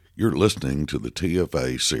You're listening to the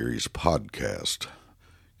TFA Series podcast.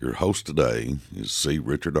 Your host today is C.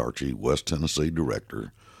 Richard Archie, West Tennessee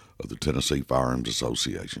Director of the Tennessee Firearms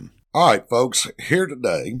Association. All right, folks, here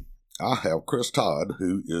today I have Chris Todd,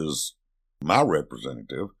 who is my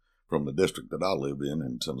representative from the district that I live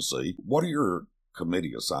in Tennessee. What are your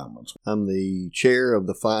committee assignments? I'm the chair of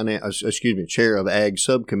the chair of Ag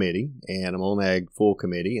Subcommittee, and I'm on Ag Full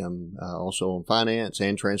Committee. I'm also on Finance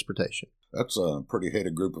and Transportation. That's a pretty heady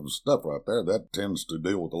group of stuff right there. That tends to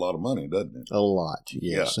deal with a lot of money, doesn't it? A lot,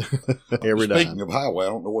 yes. Yeah. Every day. Speaking of highway, I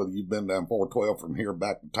don't know whether you've been down 412 from here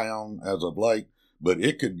back to town as of late, but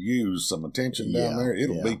it could use some attention down there.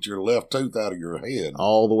 It'll beat your left tooth out of your head.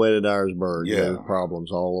 All the way to Dyersburg. Yeah. There's problems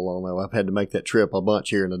all along there. I've had to make that trip a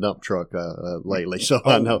bunch here in a dump truck lately, so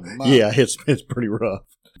I know. My. Yeah, it's pretty rough.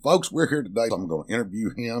 Folks, we're here today. I'm going to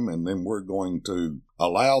interview him, and then we're going to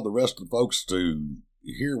allow the rest of the folks to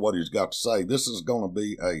hear what he's got to say. This is going to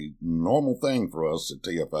be a normal thing for us at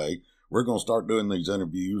TFA. We're going to start doing these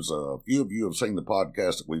interviews. A few of you have seen the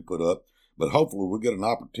podcast that we put up, but hopefully we'll get an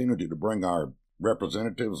opportunity to bring our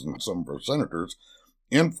representatives and some of our senators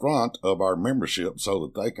in front of our membership so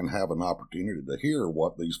that they can have an opportunity to hear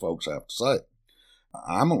what these folks have to say.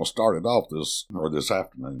 I'm going to start it off this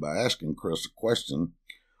afternoon by asking Chris a question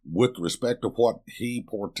with respect to what he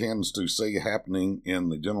portends to see happening in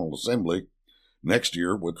the General Assembly next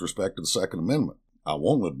year with respect to the Second Amendment. I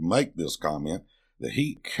wanted to make this comment that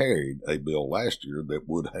he carried a bill last year that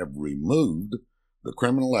would have removed the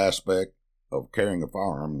criminal aspect of carrying a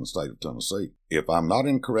firearm in the state of Tennessee. If I'm not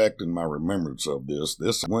incorrect in my remembrance of this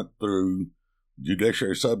went through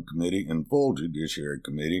Judiciary Subcommittee and full Judiciary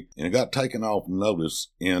Committee, and it got taken off notice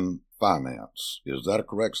in Finance. Is that a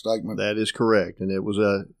correct statement? That is correct, and it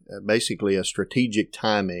was basically a strategic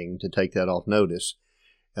timing to take that off notice.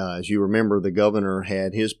 As you remember, the governor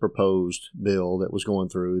had his proposed bill that was going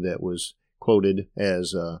through that was quoted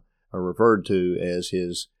as, or referred to as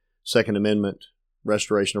his Second Amendment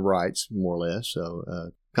restoration of rights, more or less. So,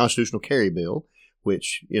 constitutional carry bill,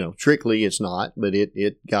 which, strictly it's not, but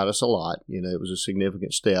it got us a lot. It was a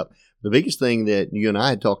significant step. The biggest thing that you and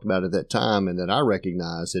I had talked about at that time and that I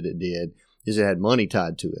recognized that it did is it had money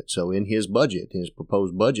tied to it. So in his budget, his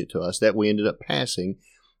proposed budget to us that we ended up passing,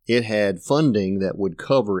 it had funding that would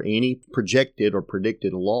cover any projected or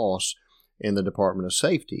predicted loss in the Department of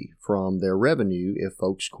Safety from their revenue if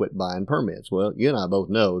folks quit buying permits. Well, you and I both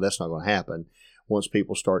know that's not going to happen. Once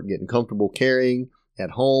people start getting comfortable carrying at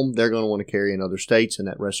home, they're going to want to carry in other states, and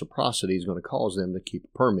that reciprocity is going to cause them to keep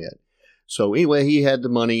a permit. So anyway, he had the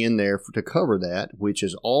money in there to cover that, which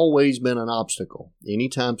has always been an obstacle.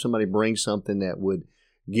 Anytime somebody brings something that would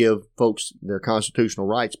give folks their constitutional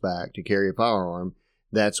rights back to carry a firearm,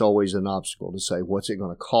 that's always an obstacle to say, what's it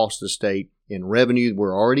going to cost the state in revenue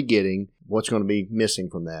we're already getting? What's going to be missing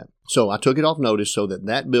from that? So I took it off notice so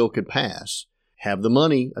that bill could pass, have the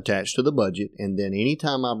money attached to the budget, and then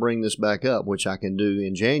anytime I bring this back up, which I can do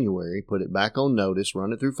in January, put it back on notice,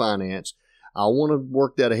 run it through Finance. I want to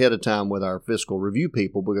work that ahead of time with our fiscal review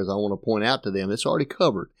people because I want to point out to them it's already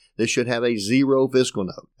covered. This should have a zero fiscal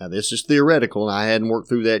note. Now, this is theoretical, and I hadn't worked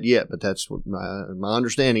through that yet, but that's what my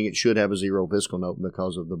understanding. It should have a zero fiscal note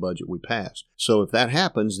because of the budget we passed. So if that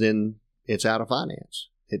happens, then it's out of Finance.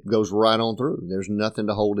 It goes right on through. There's nothing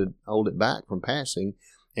to hold it back from passing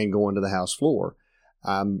and going to the House floor.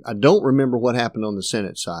 I don't remember what happened on the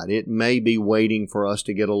Senate side. It may be waiting for us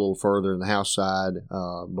to get a little further in the House side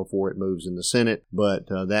before it moves in the Senate, but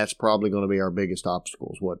that's probably going to be our biggest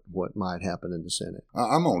obstacles, what might happen in the Senate.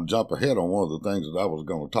 I'm going to jump ahead on one of the things that I was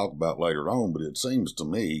going to talk about later on, but it seems to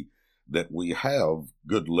me that we have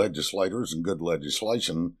good legislators and good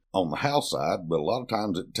legislation on the House side, but a lot of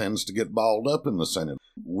times it tends to get balled up in the Senate.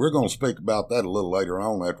 We're going to speak about that a little later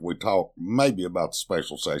on after we talk maybe about the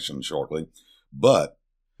special session shortly. But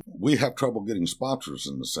we have trouble getting sponsors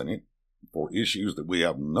in the Senate for issues that we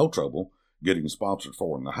have no trouble getting sponsored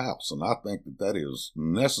for in the House. And I think that is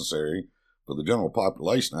necessary for the general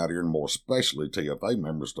population out here, and more especially TFA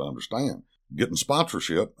members, to understand. Getting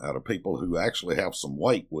sponsorship out of people who actually have some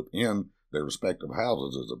weight within their respective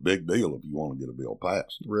houses is a big deal if you want to get a bill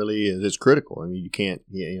passed. It really is. It's critical. I mean, you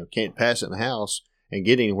can't pass it in the House and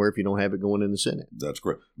get anywhere if you don't have it going in the Senate. That's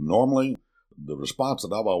correct. Normally, the response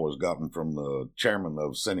that I've always gotten from the chairman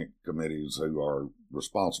of Senate committees who are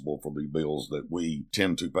responsible for the bills that we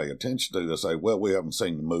tend to pay attention to, they say, well, we haven't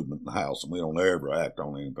seen the movement in the House, and we don't ever act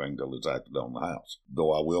on anything until it's acted on in the House.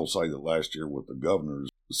 Though I will say that last year with the governor's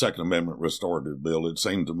Second Amendment restorative bill, it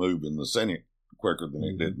seemed to move in the Senate quicker than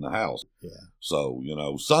it did in the House. Yeah. So,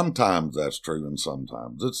 sometimes that's true and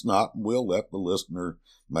sometimes it's not. We'll let the listener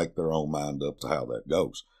make their own mind up to how that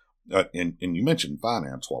goes. And you mentioned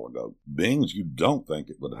finance a while ago. Being as you don't think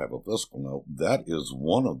it would have a fiscal note, that is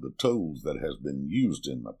one of the tools that has been used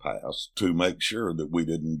in the past to make sure that we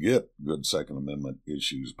didn't get good Second Amendment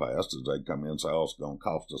issues passed, as they come in and say, oh, it's going to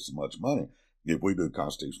cost us so much money. If we do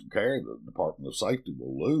constitutional carry, the Department of Safety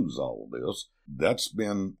will lose all of this. That's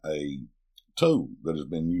been a tool that has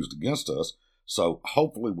been used against us. So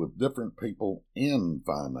hopefully with different people in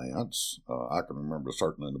finance, I can remember a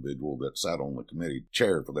certain individual that sat on the committee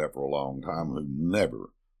chair for that for a long time who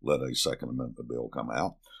never let a Second Amendment bill come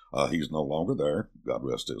out. He's no longer there, God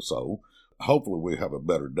rest his soul. Hopefully we have a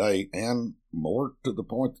better day, and more to the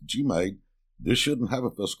point that you made, this shouldn't have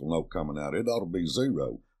a fiscal note coming out. It ought to be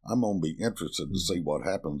zero. I'm going to be interested to see what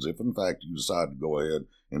happens if, in fact, you decide to go ahead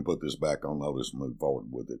and put this back on notice and move forward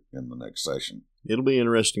with it in the next session. It'll be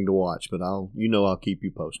interesting to watch, but I'll keep you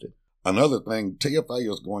posted. Another thing,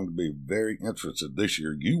 TFA is going to be very interested this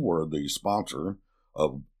year. You were the sponsor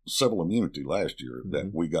of civil immunity last year that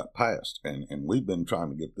we got passed, and we've been trying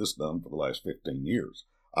to get this done for the last 15 years.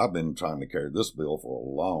 I've been trying to carry this bill for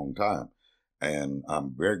a long time. And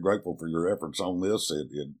I'm very grateful for your efforts on this.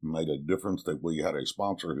 It made a difference that we had a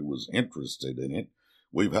sponsor who was interested in it.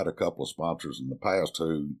 We've had a couple of sponsors in the past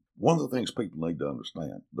who, one of the things people need to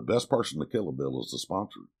understand, the best person to kill a bill is the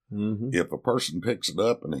sponsor. Mm-hmm. If a person picks it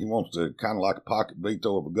up and he wants to, kind of like a pocket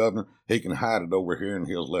veto of a governor, he can hide it over here in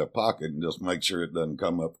his left pocket and just make sure it doesn't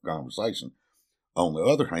come up for conversation. On the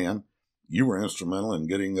other hand, you were instrumental in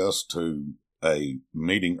getting us to a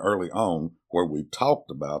meeting early on where we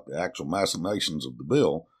talked about the actual machinations of the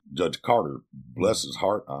bill. Judge Carter, bless his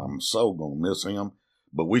heart, I'm so going to miss him.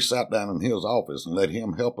 But we sat down in his office and let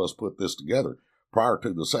him help us put this together prior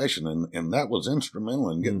to the session, and that was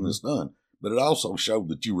instrumental in getting this done. But it also showed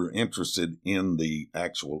that you were interested in the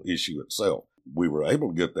actual issue itself. We were able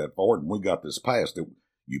to get that forward, and we got this passed.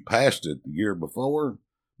 You passed it the year before,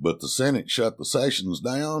 but the Senate shut the sessions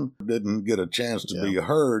down, didn't get a chance to be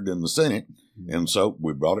heard in the Senate. And so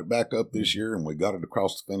we brought it back up this year, and we got it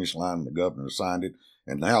across the finish line, and the governor signed it.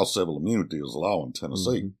 And now civil immunity is law in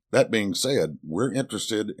Tennessee. That being said, we're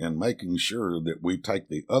interested in making sure that we take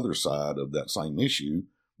the other side of that same issue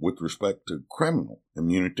with respect to criminal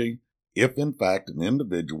immunity. If, in fact, an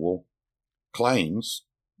individual claims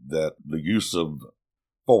that the use of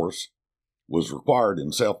force was required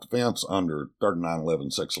in self-defense under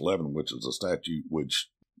 3911-611, which is a statute which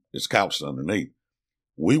is couched underneath,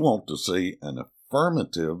 we want to see an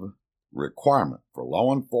affirmative requirement for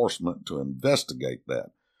law enforcement to investigate that.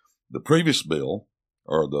 The previous bill,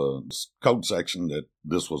 or the code section that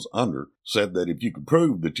this was under, said that if you could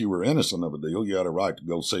prove that you were innocent of a deal, you had a right to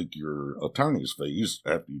go seek your attorney's fees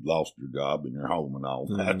after you'd lost your job and your home and all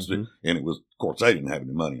that. And it was, of course, they didn't have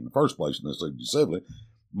any money in the first place, and they sued you civilly.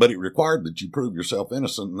 But it required that you prove yourself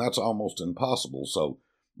innocent, and that's almost impossible. So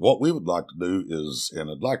what we would like to do is, and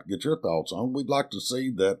I'd like to get your thoughts on, we'd like to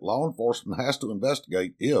see that law enforcement has to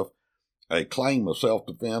investigate if a claim of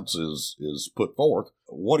self-defense is put forth.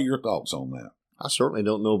 What are your thoughts on that? I certainly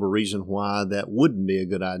don't know of a reason why that wouldn't be a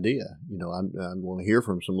good idea. You know, I want to hear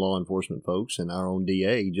from some law enforcement folks and our own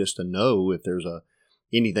DA just to know if there's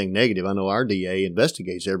anything negative. I know our DA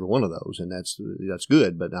investigates every one of those, and that's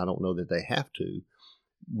good, but I don't know that they have to.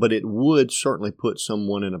 But it would certainly put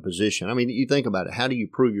someone in a position. I mean, you think about it. How do you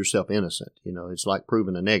prove yourself innocent? You know, it's like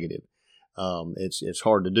proving a negative. It's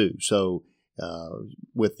hard to do. So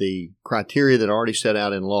with the criteria that are already set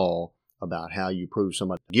out in law about how you prove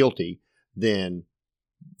somebody guilty, then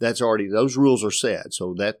those rules are set.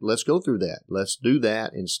 So let's go through that. Let's do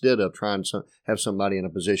that instead of trying to have somebody in a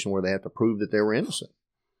position where they have to prove that they were innocent.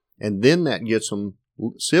 And then that gets them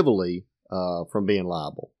civilly from being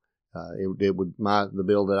liable. The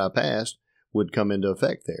bill that I passed would come into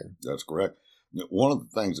effect there. That's correct. One of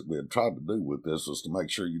the things that we had tried to do with this was to make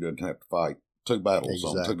sure you didn't have to fight two battles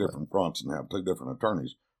on two different fronts and have two different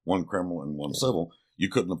attorneys, one criminal and one civil. You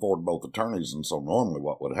couldn't afford both attorneys, and so normally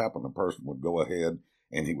what would happen, a person would go ahead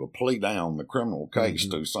and he would plea down the criminal case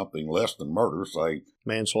to something less than murder, say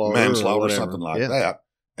manslaughter, something like that.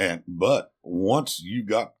 But once you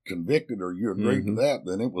got convicted or you agreed to that,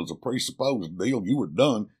 then it was a presupposed deal. You were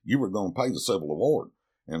done. You were going to pay the civil award.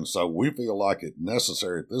 And so we feel like it's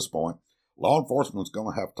necessary at this point. Law enforcement's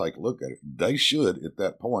going to have to take a look at it. They should, at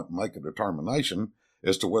that point, make a determination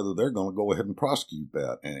as to whether they're going to go ahead and prosecute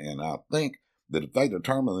that. And I think that if they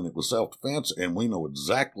determine that it was self-defense, and we know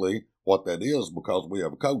exactly what that is because we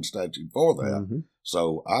have a code statute for that.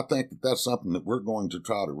 So I think that that's something that we're going to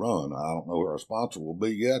try to run. I don't know who our sponsor will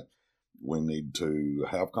be yet. We need to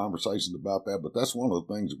have conversations about that, but that's one of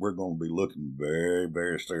the things that we're going to be looking very,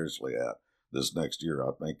 very seriously at this next year.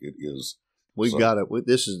 I think it is We've got it.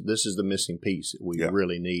 This is the missing piece that we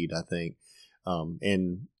really need, I think.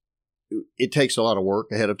 And it takes a lot of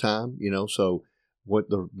work ahead of time, so what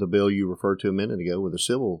the bill you referred to a minute ago with the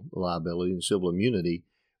civil liability and civil immunity,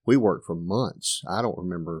 we worked for months. I don't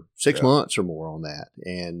remember 6 months or more on that.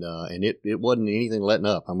 And it wasn't anything letting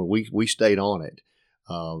up. I mean, we stayed on it.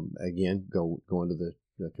 Again, going to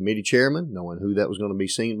the committee chairman, knowing who that was going to be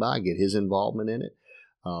seen by, get his involvement in it.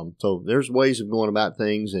 So there's ways of going about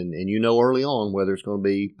things, and early on whether it's going to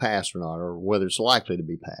be passed or not, or whether it's likely to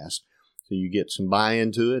be passed. So you get some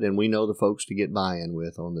buy-in to it, and we know the folks to get buy-in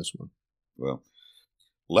with on this one. Well,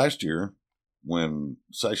 last year when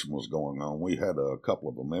session was going on, we had a couple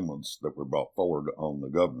of amendments that were brought forward on the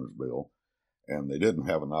governor's bill, and they didn't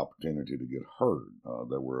have an opportunity to get heard.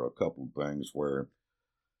 There were a couple of things where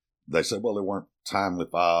they said, well, they weren't timely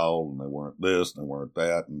filed, and they weren't this, and they weren't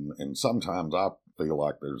that, and sometimes I feel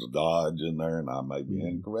like there's a dodge in there, and I may be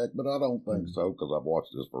incorrect, but I don't think so, because I've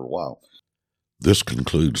watched this for a while. This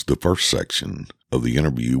concludes the first section of the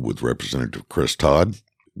interview with Representative Chris Todd.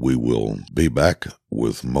 We will be back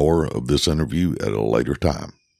with more of this interview at a later time.